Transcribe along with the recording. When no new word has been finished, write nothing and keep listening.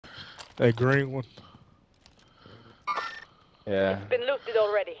That green one. Yeah. It's been looted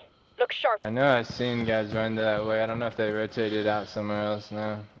already. Look sharp. I know I've seen guys run that way. I don't know if they rotated out somewhere else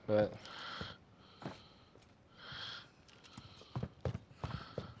now, but...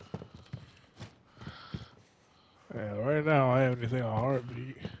 Yeah, right now I don't have anything on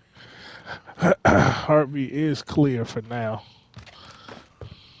heartbeat. Heartbeat is clear for now.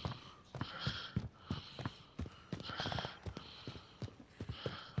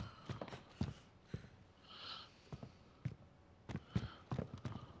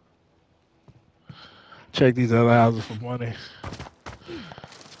 Check these other houses for money.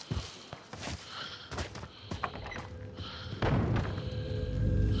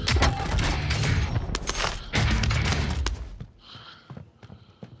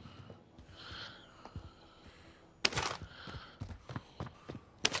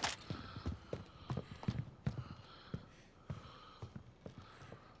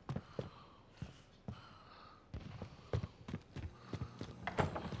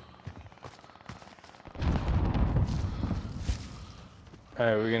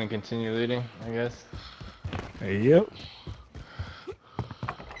 Alright, we're gonna continue looting, I guess. Yep.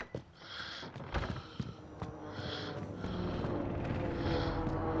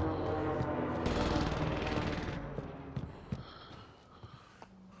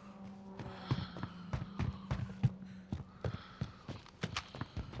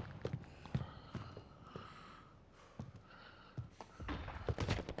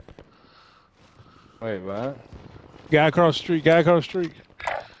 Wait, what? Guy across the street, guy across the street.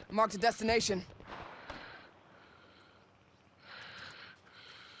 Marked a destination.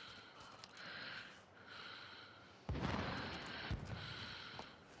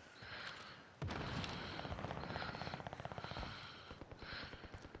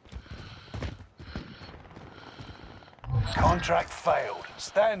 Contract failed.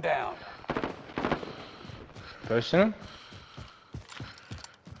 Stand down. Pushing him?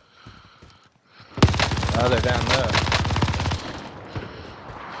 Oh, they're down low.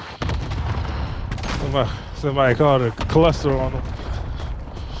 Somebody called a cluster on them.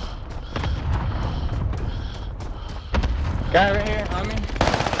 Guy right here, on me.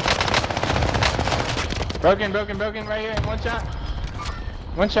 Broken, right here. One shot.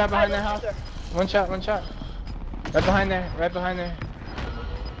 One shot behind their house. One shot. Right behind there,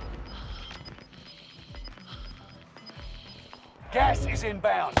 Gas is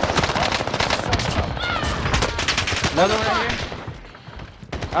inbound. Another one right here.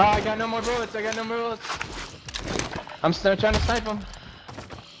 Oh, I got no more bullets. I'm still trying to snipe him.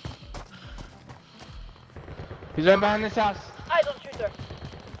 He's right behind this house. Eyes on shooter.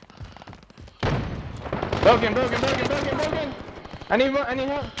 Broken. I need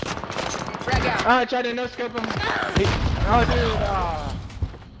help. Frag out. Oh, I tried to no-scope him. Oh, dude. Oh.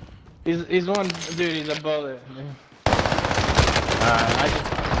 He's one dude. He's a bullet.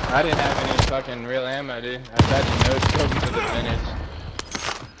 I didn't have any fucking real ammo, dude. I tried to no-scope him to the finish.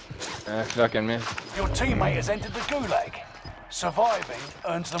 I fucking missed. Your teammate has entered the gulag. Surviving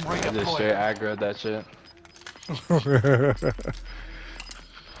earns them I just straight redeployment. aggroed that shit.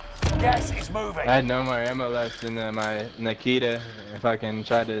 Gas is moving. I had no more ammo left in my Nikita. If I can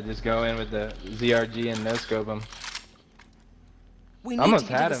try to just go in with the ZRG and no-scope him. We I need almost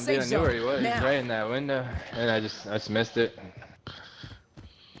to get had to him, the dude. I safe knew where zone. he was. He was Now. right in that window, and I just missed it.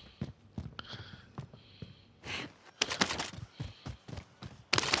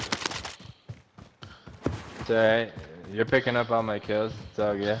 It's alright. You're picking up all my kills. It's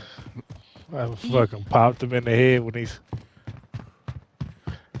all good. I fucking popped him in the head when he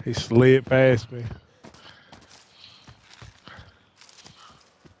slid past me.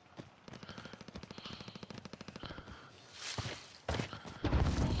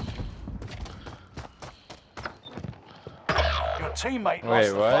 Your teammate Wait, lost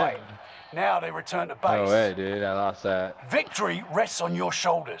the what? fight. Now they return to base. No way, dude. I lost that. Victory rests on your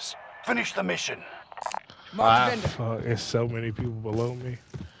shoulders. Finish the mission. Marked the vendor. Fuck, there's so many people below me.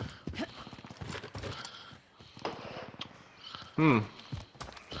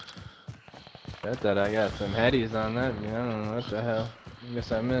 I thought I got some headies on that. I don't know what the hell. I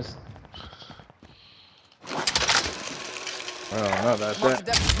guess I missed. I don't know about Marked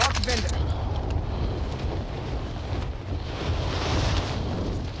that. marked the vendor.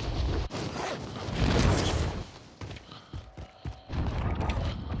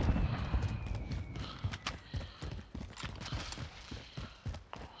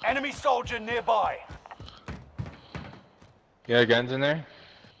 Enemy soldier nearby. You got guns in there?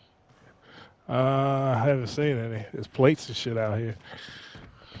 I haven't seen any. There's plates and shit out here.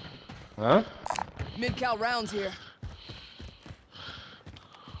 Huh? Mid-cal rounds here.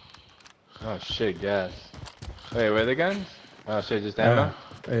 Oh shit, gas. Wait, where are the guns? Oh shit, just ammo?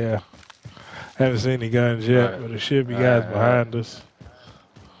 Yeah. Haven't seen any guns yet, Alright. but there should be guys behind us.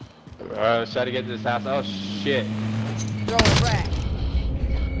 Alright, try to get to this house. Oh shit. Throwing frag.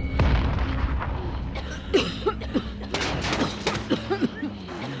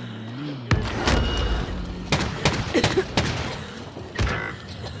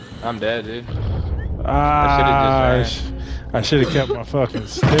 I'm dead, dude. I should have kept my fucking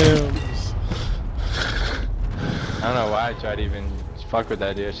stems. I don't know why I tried to even fuck with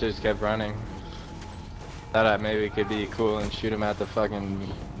that dude. I should've just kept running. Thought I maybe could be cool and shoot him at the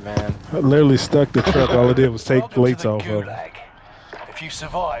fucking van. I literally stuck the truck. All I did was take plates off of it. Gulag. If you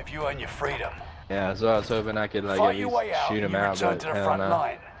survive, you earn your freedom. Yeah, so I was hoping I could like Fight at your least way out, shoot him you out, return but to the hell front no.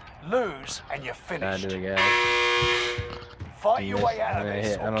 line. Lose, and you're Nah, finished. do the guy. Fight your way out of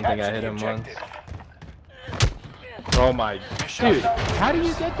this, I or don't think I capture hit the him once. objective. Oh my, dude, how do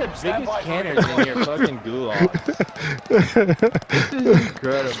you get the biggest cannons in your fucking gulags? This is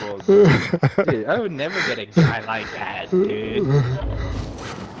incredible, dude. Dude, I would never get a guy like that, dude.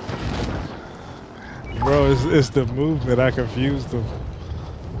 Bro, it's the movement. I confused them.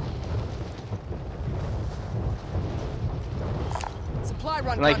 Supply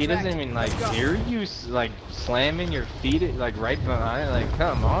run Like, he contract. doesn't even, like, Let's go. hear you, like, slamming your feet, like, right behind. Like,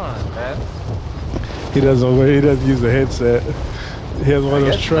 come on, man. He doesn't use a headset. He has one of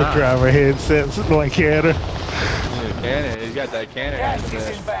those guess truck not. driver headsets like Hannah. Cannon, he's got that cannon. Gas is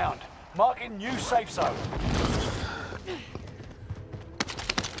headset. inbound. Marking new safe zone.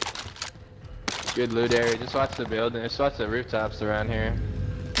 Good loot area. Just watch the building. Just watch the rooftops around here.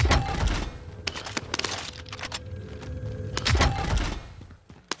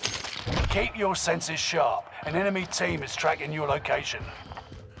 Keep your senses sharp. An enemy team is tracking your location.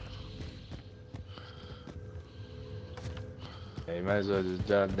 Yeah, you might as well just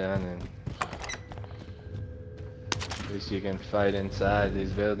drop down and at least you can fight inside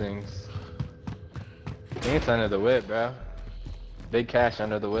these buildings. I think it's under the whip, bro. Big cash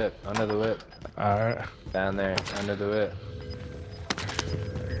under the whip. Under the whip. Alright. Down there. Under the whip.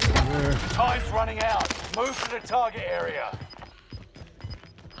 Time's running out. Move to the target area.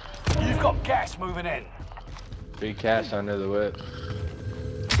 You've got gas moving in. Big cash under the whip.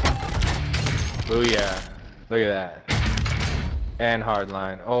 Booyah. Look at that. And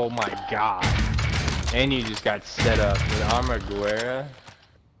hardline. Oh my god. And you just got set up with Armor Guerra.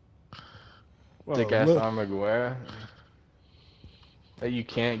 Whoa, Thick ass look. Armor Guerra. That you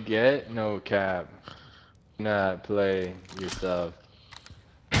can't get? No cap. Do not play yourself.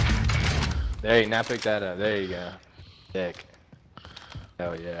 There, now pick that up. There you go. Dick.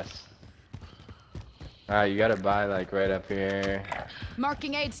 Oh yes. Alright, you gotta buy like right up here.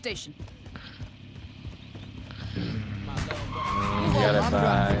 Marking aid station. You gotta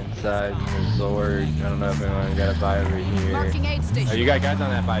buy inside resort. I don't know if anyone gotta buy over here. Marking aid Oh, station. you got guys on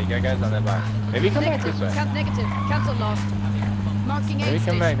that buy. You got guys on that buy. Maybe come back Negative. this way. Negative. Cancel lost. Marking Maybe aid come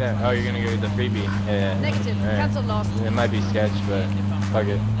station. back there. Oh, you're gonna go with the freebie. Yeah. Negative. Alright. Cancel lost. It might be sketch, but fuck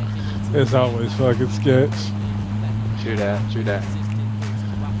it. It's always fucking sketch. Shoot that. Shoot that.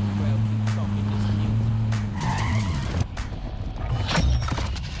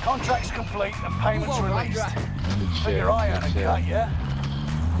 Contract's complete and payments Whoa, right, released. right. Good Put shit. your eye on Good a shit. cut, yeah?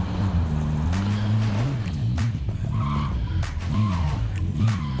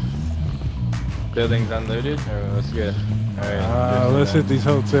 Buildings unlooted? Or what's good? Alright. Let's hit these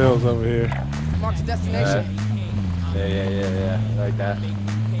hotels over here. Mark the destination. Yeah. Like that.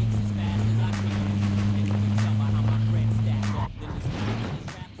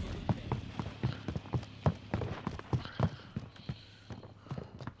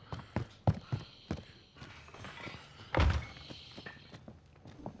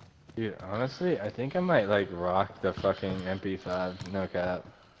 Dude, honestly, I think I might like rock the fucking MP5, no cap.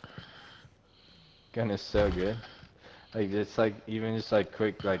 Gun is so good. Like it's like even just like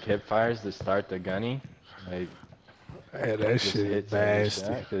quick like hip fires to start the gunny. Like Hey, that just shit is hits every nasty.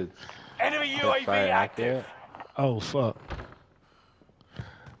 shot 'cause Enemy hip UAV fire active. accurate. Oh fuck.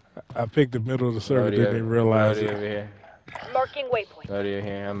 I picked the middle of the server, Lodi didn't over- even realize Lodi it. over here. Marking waypoint. Lodi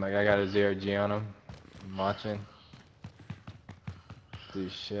here. I'm like I got a 0G on him. I'm watching. Do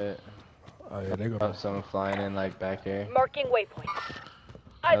shit. Oh yeah, they Oh, gonna. someone flying in like back here. Marking waypoint.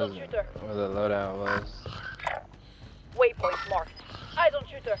 Eyes on shooter. Where the loadout was. Waypoint marked. Eyes on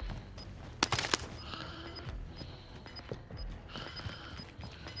shooter.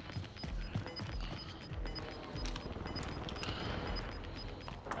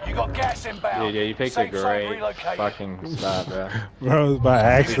 You got gas inbound. Dude, yeah, you picked a Safe zone great relocated. fucking spot, bro. Bro, it was by Good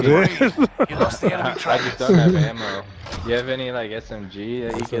accident. breathe. You lost the enemy I track. just don't have ammo. You have any like SMG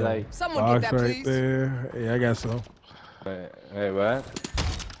that you could like? Someone get Box that, right please. there. Yeah, I got some. Wait, what?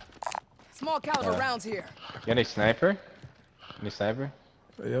 Small caliber rounds here. You got any sniper? Any sniper?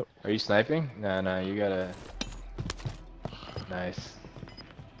 Yep. Are you sniping? No, you gotta. Nice.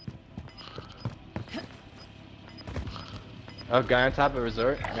 Oh, guy on top of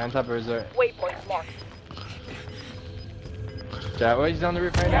resort. Guy on top of resort. Waypoint marked. Chat, what? He's on the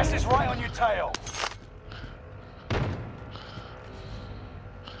roof right now. Gas is right on your tail.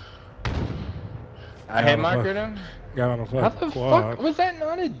 I hit markered him. Got on a How fucking the quad. fuck was that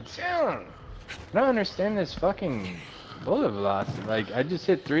not a down? I don't understand this fucking bullet velocity. Like, I just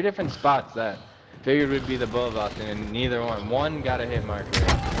hit 3 different spots that figured would be the bullet velocity, and neither one. One got a hit marker.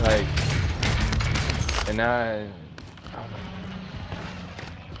 Like, and now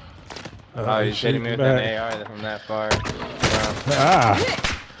oh, he's hitting me with an AR from that far. Wow.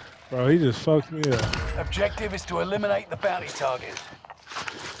 Ah! Bro, he just fucked me up. Objective is to eliminate the bounty target.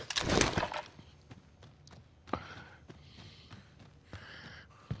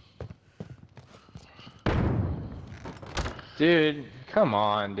 Dude, come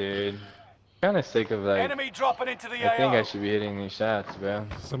on, dude. Kind of sick of like. Enemy dropping into the I think AO. I should be hitting these shots, bro.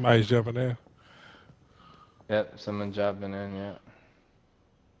 Somebody's jumping in. Yep, someone dropping in, yeah.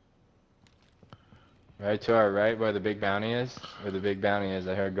 Right to our right, where the big bounty is. Where the big bounty is,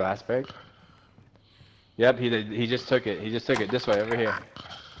 I heard glass break. Yep, he did. He just took it. He just took it this way, over here.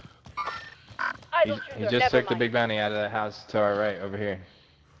 I don't shoot He her, just never took the mind. big bounty out of the house to our right, over here.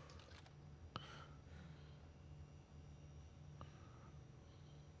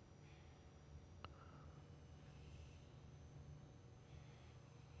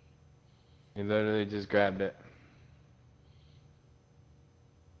 He literally just grabbed it.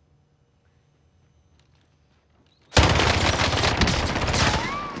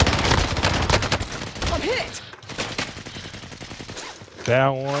 I'm hit.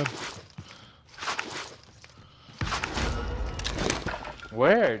 Down one.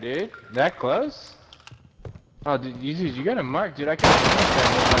 Where, dude? That close? Oh, dude, you got a mark, dude. I can't finish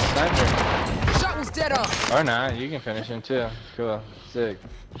him with my sniper. Shot was dead on. Or not, you can finish him too. Cool, sick.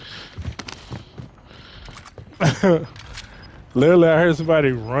 Literally, I heard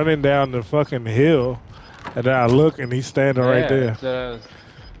somebody running down the fucking hill, and then I look and he's standing right there. That's what I was,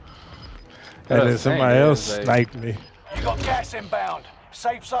 And then somebody else like, sniped me. You got gas inbound.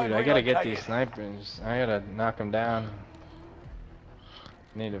 Safe zone dude, I gotta get these relocated. snipers. I gotta knock them down.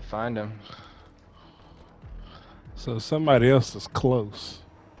 Need to find them. So somebody else is close.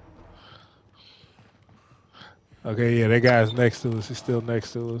 Okay, yeah, that guy's next to us. He's still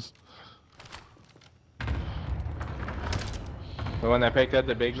next to us. The one that picked up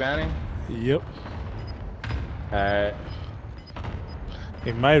the big bounty? Yep. Alright.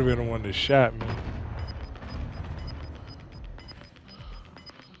 He might have been the one that shot me.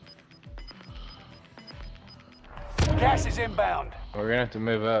 Gas is inbound. We're gonna have to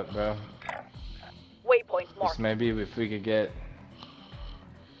move up, bro. Waypoint Just marked. maybe if we could get...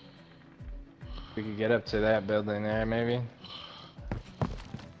 We could get up to that building there, maybe.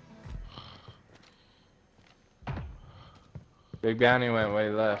 Big bounty went way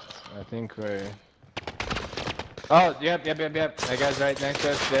left. I think we're... Oh, yep. That guy's right next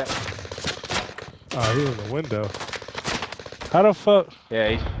to us, yeah. Oh, he was in the window. How the fuck?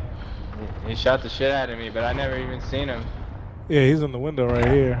 Yeah, he shot the shit out of me, but I never even seen him. Yeah, he's in the window right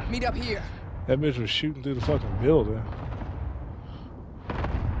here. Meet up here. That bitch was shooting through the fucking building.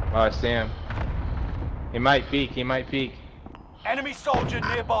 Oh, I see him. He might peek, Enemy soldier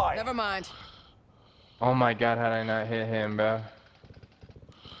nearby. Never mind. Oh my god, how'd I not hit him, bro?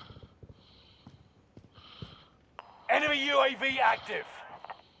 Enemy UAV active.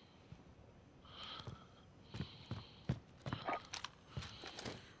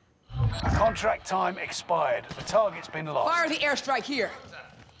 Contract time expired. The target's been lost. Fire the airstrike here.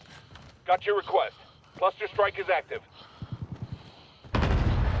 Got your request. Cluster strike is active.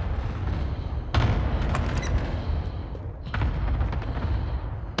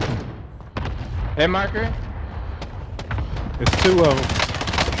 Hit marker? It's two of them.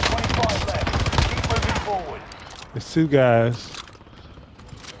 25 left. Keep moving forward. It's two guys.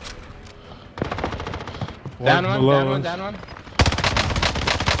 Down one, below down one, us. down one.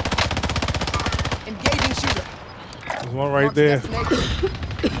 Engaging shooter. There's one right Mark's there. destination.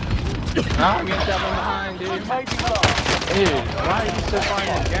 Oh, I'm getting shot from behind, dude. Maybe low. Dude, why are you so far in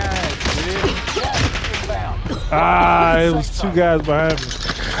the guys, dude? Gas is inbound. Ah, it was two guys behind me.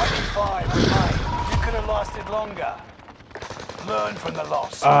 25 remain. You could have lasted longer. Learn from the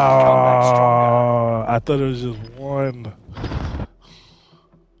loss. Come back stronger. Oh, I thought it was just one.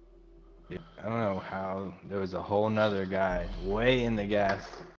 I don't know how there was a whole nother guy way in the gas